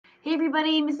Hey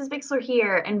everybody, Mrs. Bixler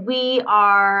here, and we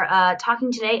are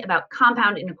talking today about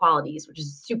compound inequalities, which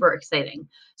is super exciting.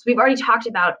 So we've already talked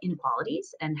about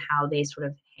inequalities and how they sort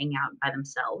of hang out by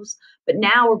themselves, but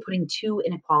now we're putting two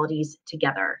inequalities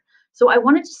together. So I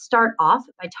wanted to start off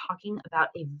by talking about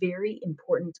a very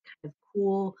important kind of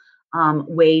cool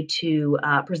way to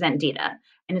present data,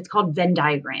 and it's called Venn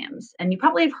diagrams. And you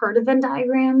probably have heard of Venn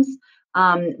diagrams,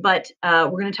 but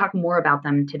we're going to talk more about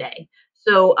them today.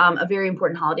 So a very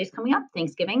important holiday is coming up,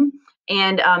 Thanksgiving,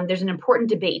 and there's an important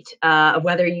debate of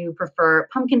whether you prefer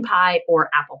pumpkin pie or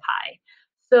apple pie.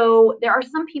 So there are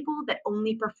some people that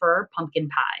only prefer pumpkin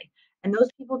pie, and those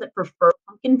people that prefer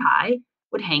pumpkin pie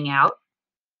would hang out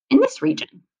in this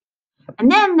region.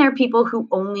 And then there are people who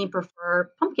only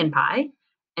prefer pumpkin pie,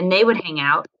 and they would hang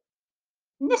out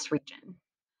in this region.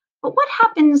 But what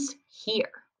happens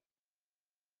here?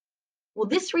 Well,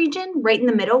 this region right in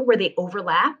the middle where they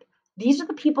overlap, these are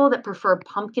the people that prefer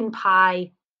pumpkin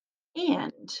pie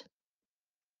and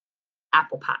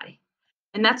apple pie.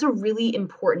 And that's a really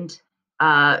important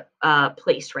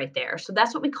place right there. So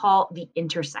that's what we call the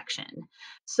intersection.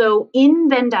 So in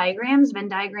Venn diagrams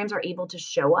are able to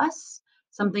show us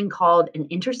something called an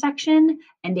intersection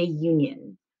and a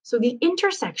union. So the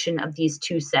intersection of these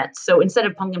two sets, so instead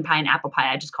of pumpkin pie and apple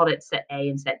pie, I just called it set A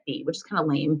and set B, which is kind of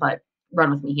lame, but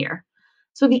run with me here.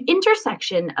 So the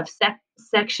intersection of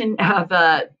section of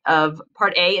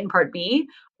part A and part B,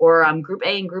 or group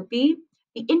A and group B,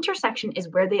 the intersection is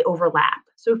where they overlap.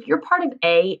 So if you're part of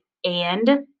A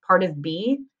and part of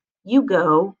B, you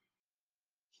go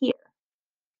here.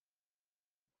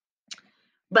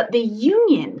 But the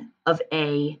union of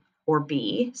A or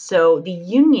B, so the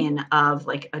union of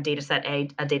like a data set A,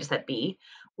 a data set B,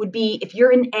 would be if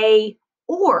you're in A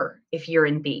or if you're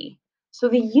in B. So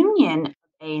the union of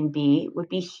A and B would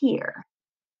be here.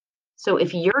 So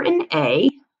if you're in A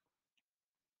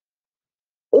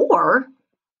or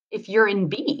if you're in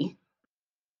B,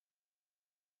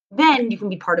 then you can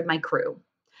be part of my crew.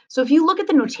 So if you look at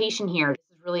the notation here,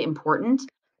 this is really important.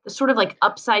 The sort of like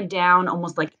upside down,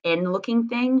 almost like N looking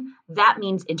thing, that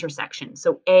means intersection.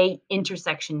 So A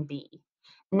intersection B.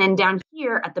 And then down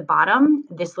here at the bottom,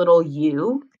 this little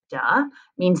U,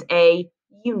 means A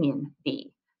union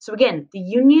B. So again, the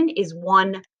union is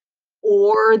one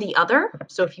or the other.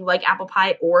 So if you like apple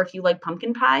pie or if you like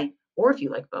pumpkin pie or if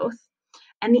you like both.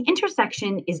 And the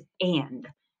intersection is and.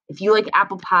 If you like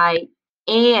apple pie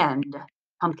and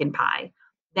pumpkin pie,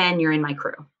 then you're in my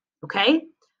crew. Okay?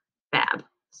 Fab.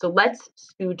 So let's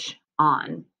scooch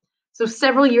on. So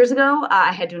several years ago,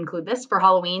 I had to include this for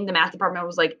Halloween. The math department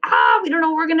was like, we don't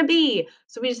know where we're going to be.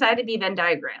 So we decided to be Venn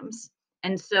diagrams.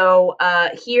 And so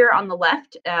here on the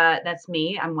left, that's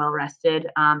me. I'm well rested.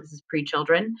 This is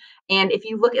pre-children. And if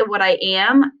you look at what I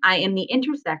am the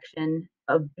intersection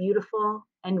of beautiful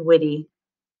and witty.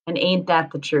 And ain't that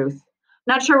the truth?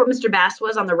 Not sure what Mr. Bass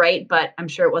was on the right, but I'm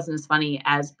sure it wasn't as funny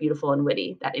as beautiful and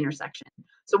witty, that intersection.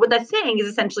 So what that's saying is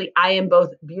essentially I am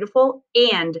both beautiful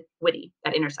and witty,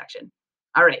 that intersection.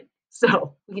 All right,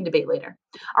 so we can debate later.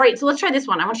 All right, so let's try this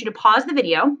one. I want you to pause the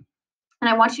video and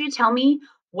I want you to tell me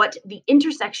what the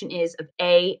intersection is of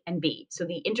A and B. So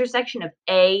the intersection of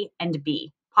A and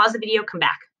B. Pause the video, come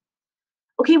back.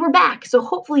 Okay, we're back. So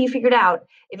hopefully you figured out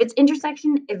if it's A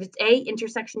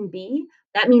intersection B,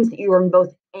 that means that you are in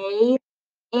both A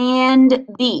and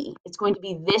B. It's going to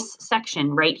be this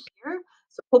section right here.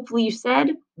 So hopefully you said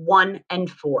 1 and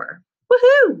 4.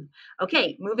 Woohoo!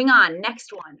 Okay, moving on.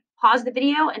 Next one. Pause the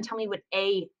video and tell me what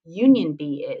A union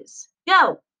B is.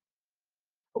 Go.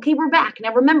 Okay, we're back.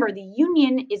 Now remember, the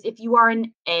union is if you are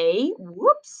in A.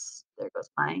 Whoops, there goes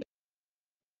my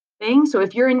thing. So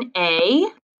if you're in A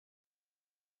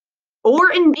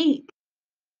or in B,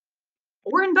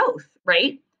 or in both,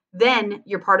 right? Then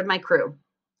you're part of my crew.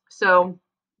 So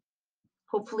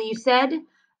hopefully you said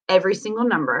every single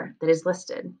number that is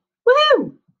listed.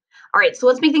 Woohoo! All right, so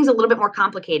let's make things a little bit more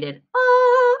complicated.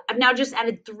 I've now just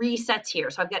added 3 sets here.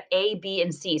 So I've got A, B,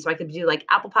 and C. So I could do like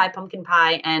apple pie, pumpkin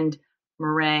pie, and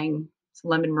meringue,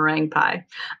 lemon meringue pie.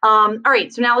 All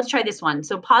right, so now let's try this one.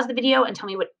 So pause the video and tell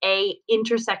me what A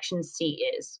intersection C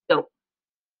is. Go.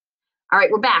 All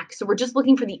right, we're back. So we're just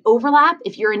looking for the overlap.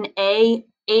 If you're in A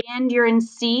and you're in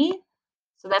C,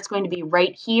 so that's going to be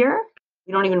right here.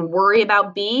 We don't even worry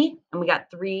about B, and we got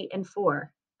 3 and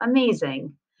 4.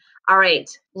 Amazing. All right,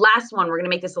 last one. We're going to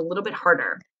make this a little bit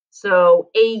harder. So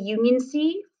A union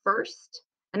C first,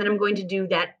 and then I'm going to do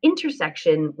that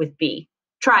intersection with B.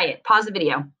 Try it. Pause the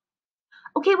video.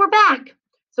 Okay, we're back.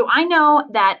 So I know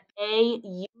that A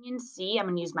union C, I'm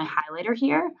going to use my highlighter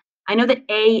here. I know that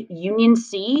A union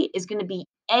C is going to be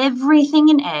everything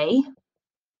in A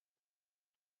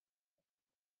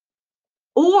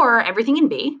or everything in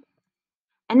B.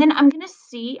 And then I'm going to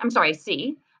C, and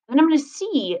then I'm going to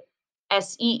see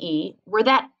SEE where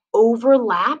that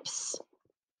overlaps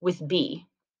with B.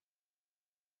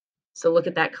 So look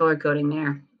at that color coding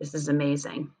there. This is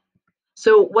amazing.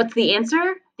 So what's the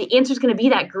answer? The answer is going to be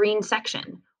that green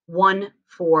section, 1,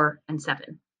 4, and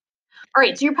 7. All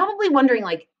right, so you're probably wondering,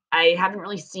 like, I haven't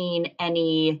really seen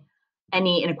any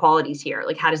inequalities here.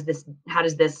 Like, how does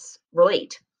this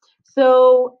relate?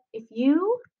 So if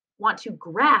you want to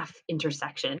graph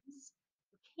intersections,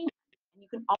 you can. And you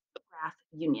can also graph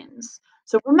unions.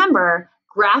 So remember,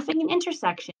 graphing an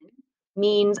intersection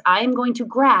means I am going to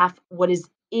graph what is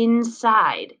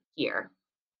inside here.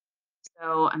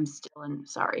 So I'm still in,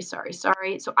 sorry.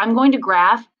 So I'm going to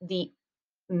graph the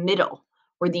middle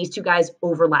where these two guys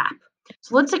overlap.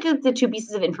 So let's look at the two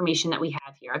pieces of information that we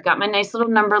have here. I've got my nice little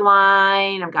number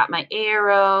line, I've got my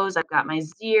arrows, I've got my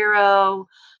 0.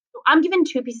 So I'm given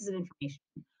two pieces of information.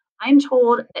 I'm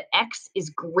told that x is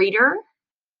greater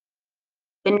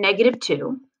than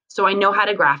 -2. So I know how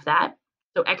to graph that.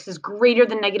 So x is greater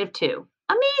than -2.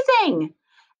 Amazing.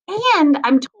 And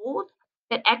I'm told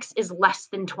that x is less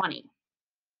than 20.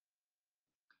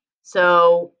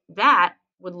 So that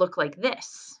would look like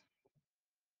this.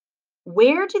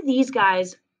 Where do these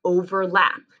guys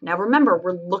overlap? Now remember,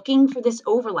 we're looking for this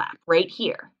overlap right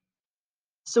here.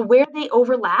 So where they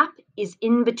overlap is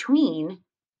in between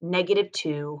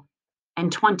 -2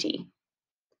 and 20.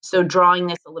 So drawing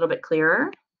this a little bit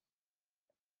clearer,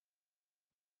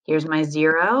 here's my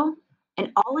 0.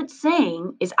 And all it's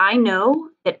saying is I know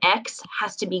that x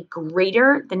has to be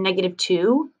greater than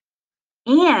 -2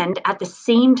 and at the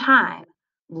same time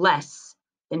less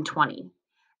than 20.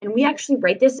 And we actually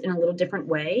write this in a little different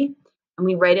way, and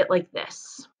we write it like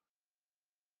this.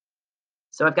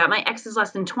 So I've got my x is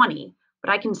less than 20, but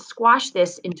I can squash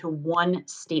this into one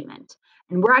statement.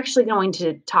 And we're actually going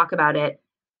to talk about it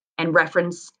and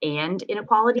reference and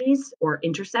inequalities or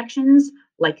intersections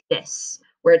like this,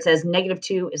 where it says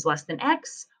 -2 is less than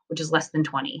x, which is less than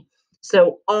 20.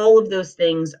 So all of those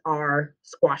things are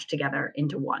squashed together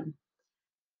into one.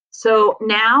 So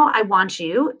now I want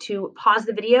you to pause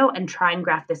the video and try and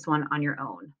graph this one on your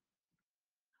own.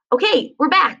 Okay, we're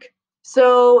back.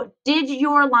 So did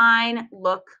your line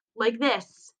look like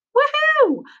this?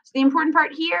 Woohoo! So the important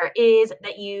part here is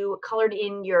that you colored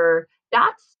in your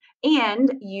dots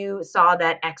and you saw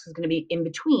that x was going to be in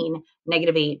between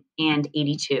 -8 and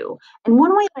 82. And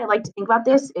one way that I like to think about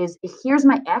this is here's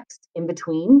my x in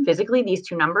between physically these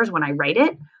two numbers when I write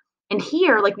it. And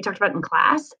here, like we talked about in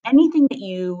class, anything that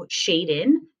you shade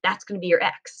in, that's going to be your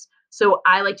x. So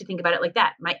I like to think about it like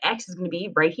that. My x is going to be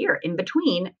right here in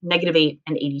between -8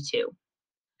 and 82.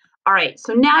 All right,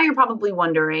 so now you're probably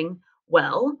wondering,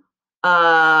 well,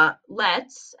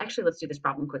 let's do this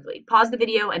problem quickly. Pause the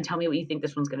video and tell me what you think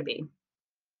this one's going to be.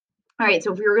 All right,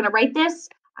 so if we were going to write this,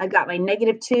 I've got my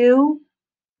 -2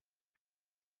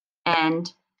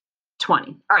 and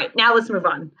 20. All right, now let's move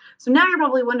on. So now you're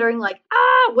probably wondering, like,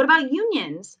 what about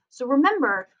unions? So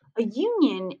remember, a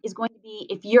union is going to be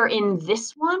if you're in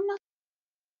this one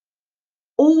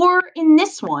or in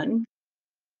this one,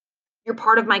 you're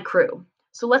part of my crew.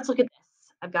 So let's look at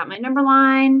this. I've got my number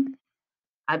line,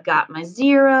 I've got my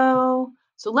 0.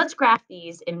 So let's graph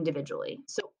these individually.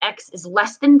 So x is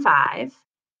less than 5.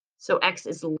 So x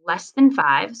is less than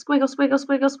 5, squiggle, squiggle,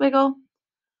 squiggle, squiggle.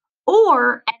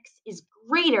 Or x is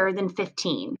greater than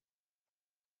 15.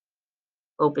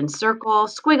 Open circle,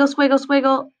 squiggle, squiggle,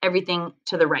 squiggle, everything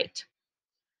to the right.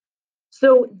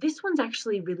 So this one's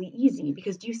actually really easy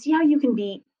because do you see how you can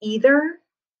be either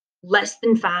less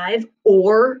than 5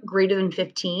 or greater than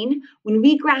 15? When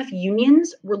we graph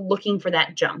unions, we're looking for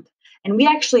that jump. And we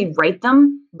actually write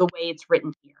them the way it's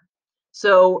written here.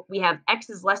 So we have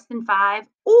x is less than 5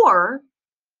 or,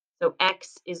 so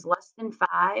x is less than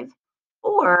 5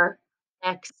 or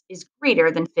x is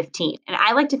greater than 15. And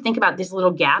I like to think about this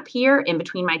little gap here in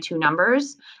between my two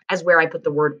numbers as where I put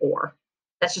the word or.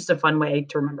 That's just a fun way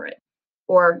to remember it.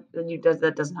 Or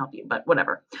that doesn't help you, but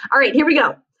whatever. All right, here we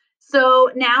go.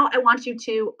 So now I want you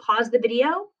to pause the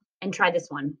video and try this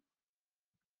one.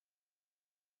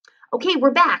 Okay,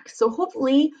 we're back. So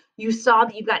hopefully you saw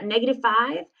that you've got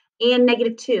 -5 and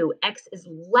 -2. X is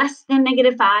less than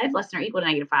 -5, less than or equal to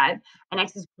 -5, and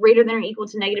x is greater than or equal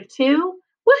to -2.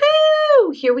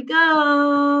 Woohoo! Here we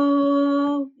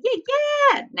go.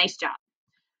 Yeah. Nice job.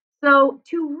 So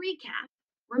to recap,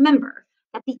 remember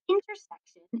that the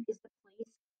intersection is the place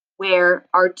where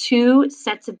our two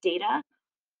sets of data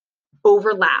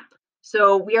overlap.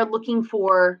 So we are looking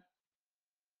for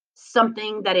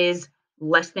something that is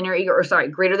less than or equal, or sorry,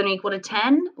 greater than or equal to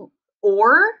 10,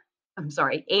 or,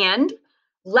 and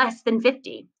less than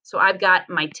 50. So I've got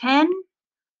my 10,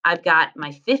 I've got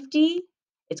my 50.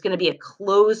 It's going to be a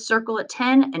closed circle at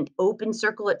 10, an open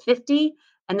circle at 50,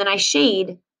 and then I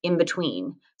shade in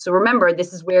between. So remember,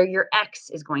 this is where your X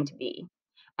is going to be.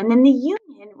 And then the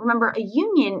union, remember, a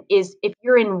union is if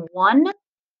you're in one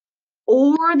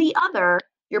or the other,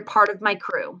 you're part of my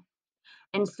crew.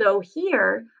 And so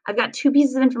here, I've got two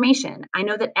pieces of information. I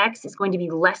know that X is going to be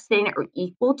less than or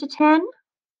equal to 10,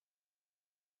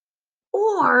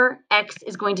 or X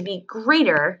is going to be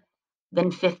greater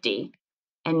than 50.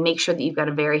 And make sure that you've got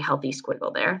a very healthy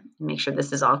squiggle there. Make sure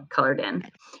this is all colored in.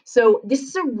 So this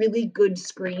is a really good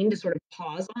screen to sort of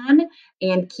pause on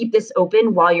and keep this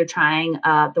open while you're trying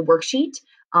the worksheet.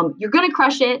 You're going to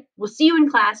crush it. We'll see you in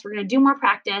class. We're going to do more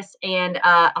practice, and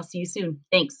I'll see you soon.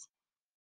 Thanks.